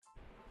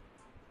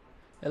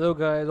Hello,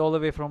 guys, all the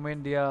way from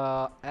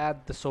India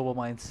at the Sober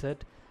Mindset,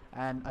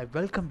 and I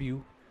welcome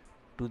you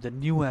to the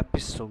new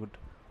episode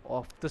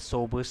of The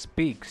Sober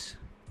Speaks.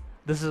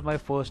 This is my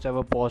first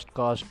ever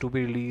podcast to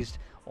be released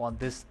on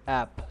this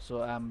app,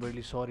 so I'm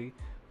really sorry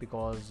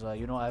because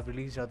I've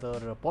released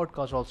other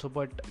podcasts also,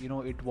 but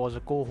it was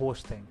a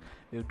co-host thing.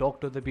 You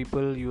talk to the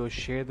people, you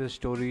share their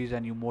stories,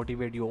 and you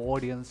motivate your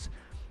audience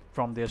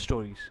from their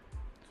stories.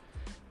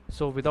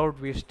 So,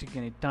 without wasting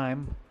any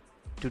time,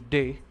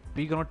 today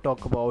we're gonna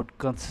talk about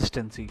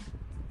consistency.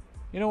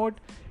 You know what?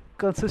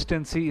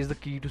 Consistency is the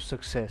key to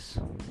success.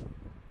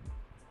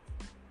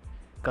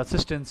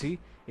 Consistency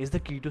is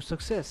the key to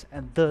success,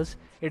 and thus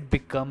it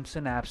becomes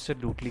an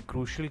absolutely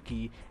crucial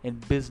key in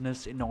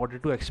business in order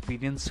to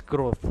experience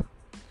growth.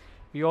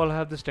 We all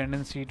have this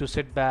tendency to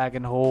sit back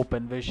and hope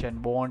and wish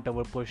and want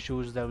our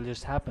pursuits that will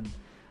just happen.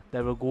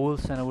 That our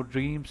goals and our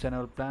dreams and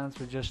our plans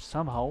will just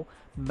somehow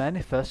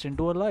manifest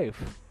into our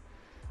life.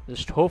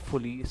 Just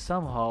hopefully,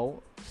 somehow,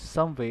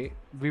 some way,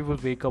 we will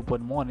wake up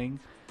one morning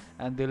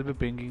and they'll be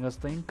bringing us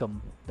the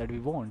income that we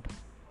want,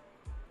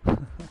 the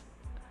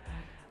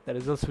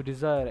results we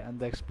desire,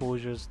 and the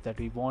exposures that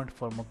we want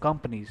from our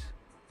companies.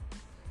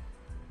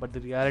 But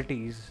the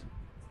reality is,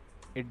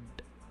 it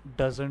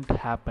doesn't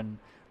happen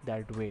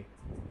that way.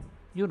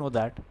 You know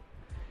that.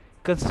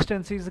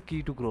 Consistency is the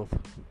key to growth.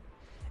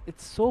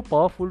 It's so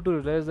powerful to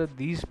realize that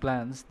these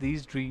plans,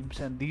 these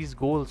dreams, and these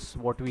goals,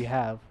 what we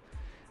have,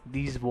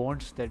 these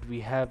wants that we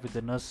have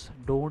within us,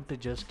 don't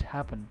just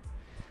happen.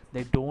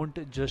 They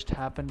don't just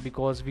happen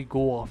because we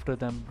go after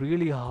them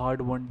really hard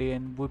one day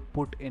and we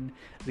put in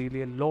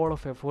really a lot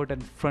of effort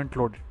and front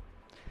load it.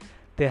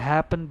 They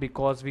happen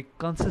because we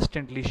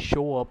consistently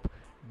show up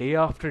day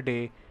after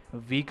day,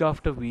 week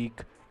after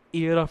week,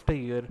 year after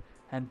year,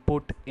 and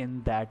put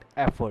in that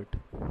effort.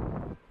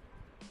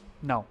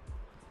 Now,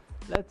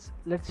 let's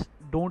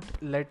don't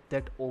let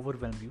that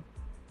overwhelm you.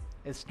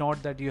 It's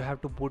not that you have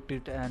to put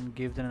it and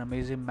give an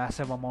amazing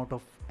massive amount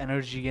of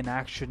energy and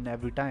action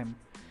every time.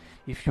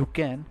 If you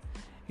can,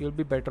 you'll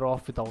be better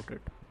off without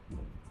it.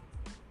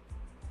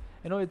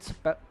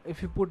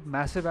 If you put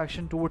massive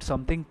action towards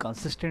something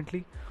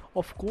consistently,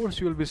 of course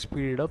you'll be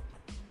speeded up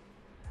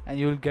and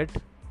you'll get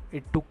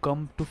it to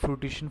come to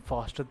fruition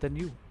faster than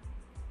you.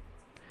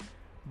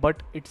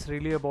 But it's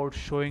really about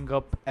showing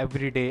up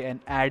every day and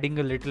adding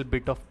a little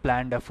bit of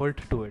planned effort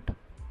to it.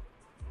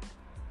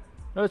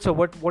 Now, so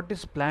what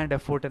is planned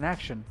effort and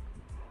action?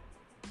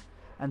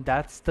 And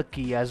that's the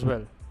key as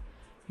well.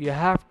 You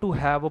have to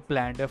have a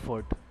planned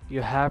effort.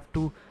 You have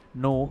to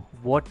know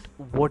what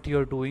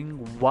you're doing,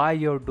 why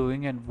you're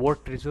doing, and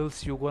what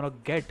results you're gonna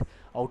get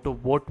out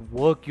of what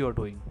work you're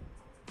doing.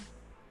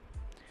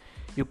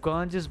 You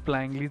can't just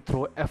blindly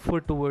throw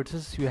effort towards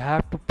this. You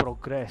have to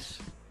progress,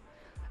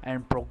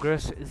 and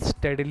progress is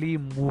steadily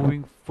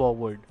moving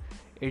forward.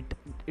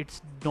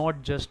 It's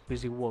not just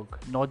busy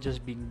work, not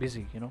just being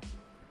busy.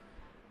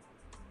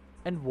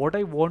 And what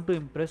I want to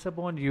impress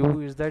upon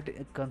you is that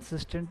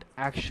consistent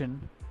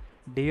action,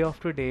 day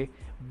after day,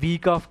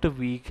 week after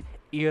week,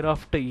 year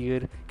after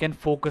year, can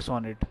focus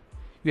on it.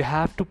 You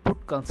have to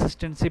put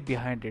consistency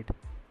behind it.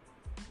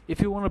 If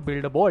you want to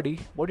build a body,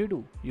 what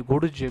do? You go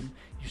to gym,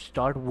 you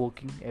start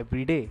working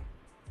every day.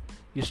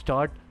 You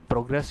start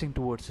progressing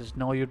towards this.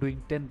 Now you're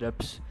doing 10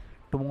 reps.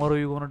 Tomorrow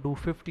you're going to do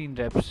 15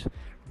 reps.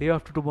 Day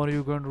after tomorrow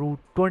you're going to do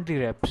 20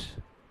 reps.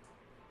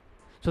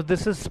 So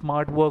this is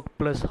smart work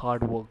plus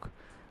hard work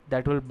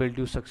that will build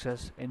you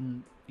success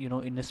in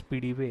a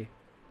speedy way.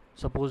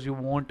 Suppose your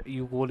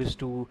goal is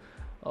to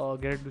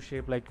get into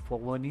shape like for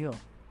 1 year,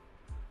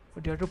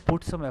 but you have to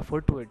put some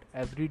effort to it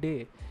every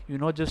day. You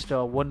know, just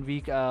 1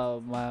 week.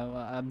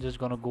 I'm just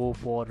gonna go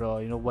for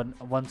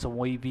once a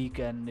week,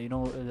 and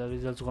the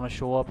results gonna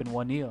show up in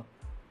 1 year.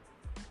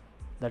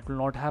 That will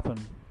not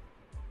happen,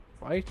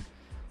 right?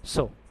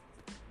 So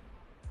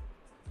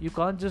you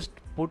can't just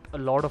put a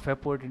lot of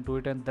effort into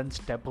it and then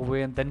step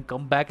away and then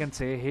come back and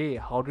say, hey,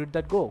 how did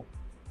that go?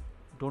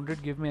 Don't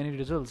it give me any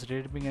results?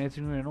 Did it bring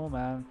anything?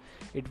 Man,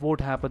 it won't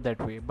happen that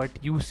way. But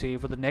you say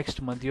for the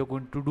next month you're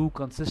going to do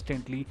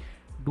consistently,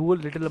 do a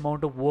little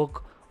amount of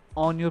work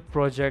on your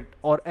project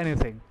or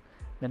anything.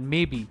 Then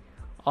maybe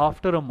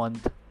after a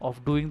month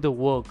of doing the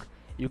work,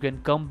 you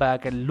can come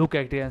back and look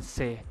at it and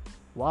say,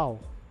 wow,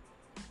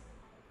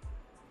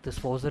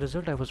 this was the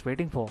result I was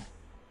waiting for.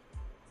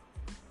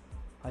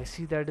 I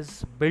see that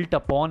is built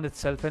upon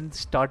itself and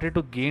started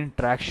to gain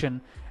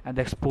traction and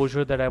the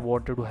exposure that I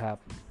wanted to have.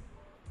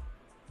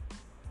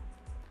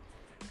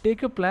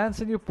 Take your plans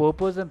and your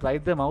purpose and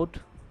write them out.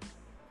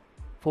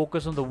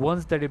 Focus on the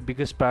ones that are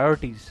biggest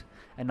priorities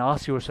and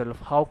ask yourself,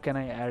 how can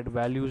I add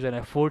values and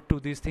effort to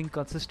these things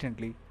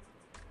consistently?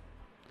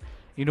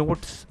 You know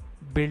what's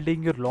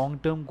building your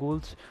long-term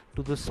goals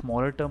to the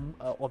smaller term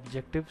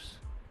objectives?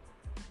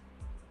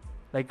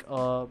 Like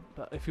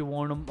if you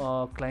want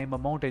to climb a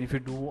mountain, if you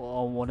do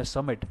want a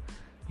summit,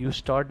 you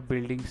start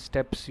building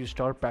steps, you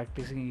start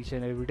practicing each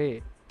and every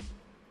day.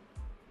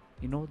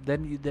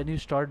 Then you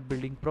start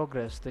building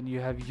progress, then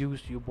you have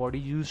used your body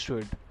used to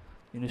it,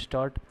 then you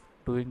start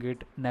doing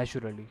it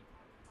naturally.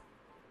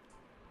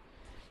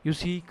 You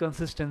see,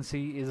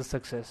 consistency is a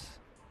success.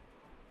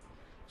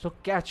 So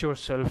catch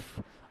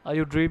yourself. Are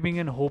you dreaming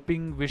and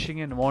hoping,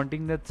 wishing and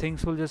wanting that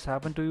things will just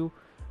happen to you?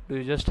 Do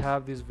you just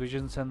have these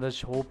visions and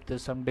this hope that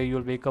someday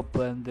you'll wake up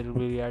and there will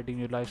be reality in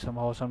your life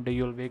somehow? Someday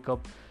you'll wake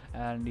up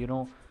and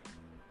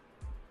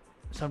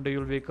someday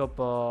you'll wake up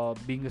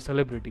being a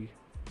celebrity.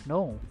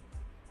 No,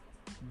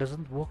 it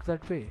doesn't work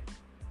that way.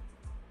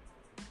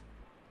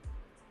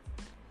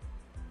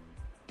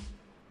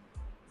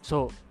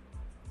 So,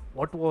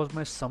 what was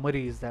my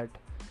summary is that,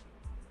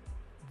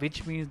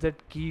 which means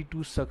that key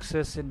to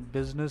success in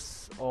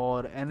business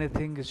or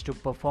anything is to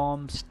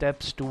perform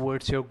steps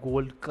towards your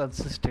goal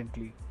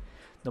consistently.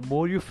 The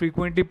more you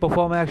frequently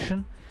perform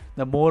action,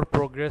 the more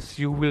progress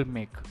you will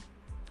make.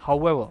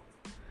 However,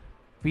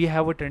 we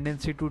have a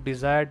tendency to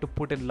desire to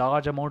put in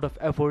large amount of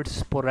effort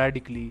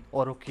sporadically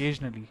or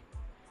occasionally,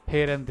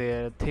 here and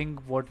there, think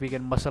what we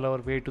can muscle our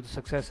way to the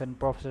success and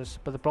process.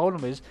 But the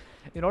problem is,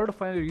 in order to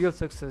find a real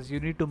success, you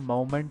need to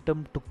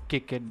momentum to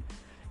kick in.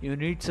 You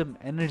need some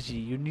energy,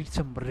 you need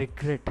some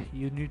regret,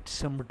 you need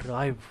some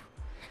drive.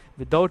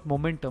 Without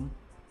momentum,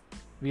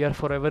 we are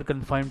forever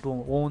confined to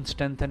our own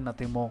strength and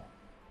nothing more.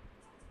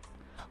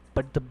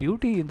 But the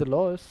beauty in the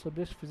law is, so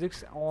this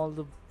physics, all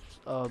the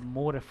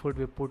more effort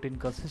we put in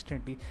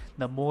consistently,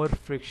 the more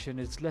friction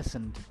is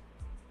lessened.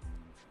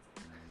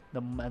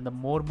 And the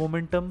more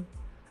momentum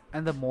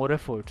and the more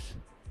efforts.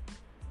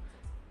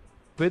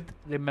 With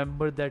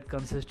remember that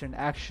consistent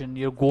action,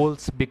 your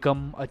goals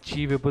become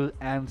achievable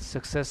and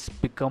success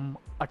become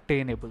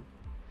attainable.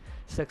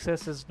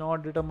 Success is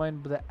not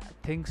determined by the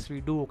things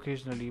we do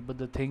occasionally, but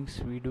the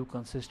things we do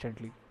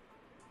consistently.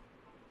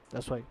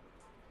 That's why.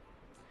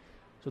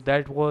 So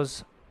that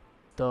was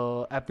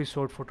the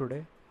episode for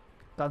today.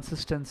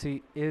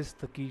 Consistency is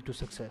the key to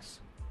success.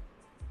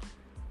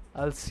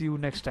 I'll see you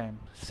next time.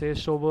 Stay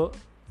sober,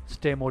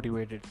 stay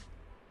motivated.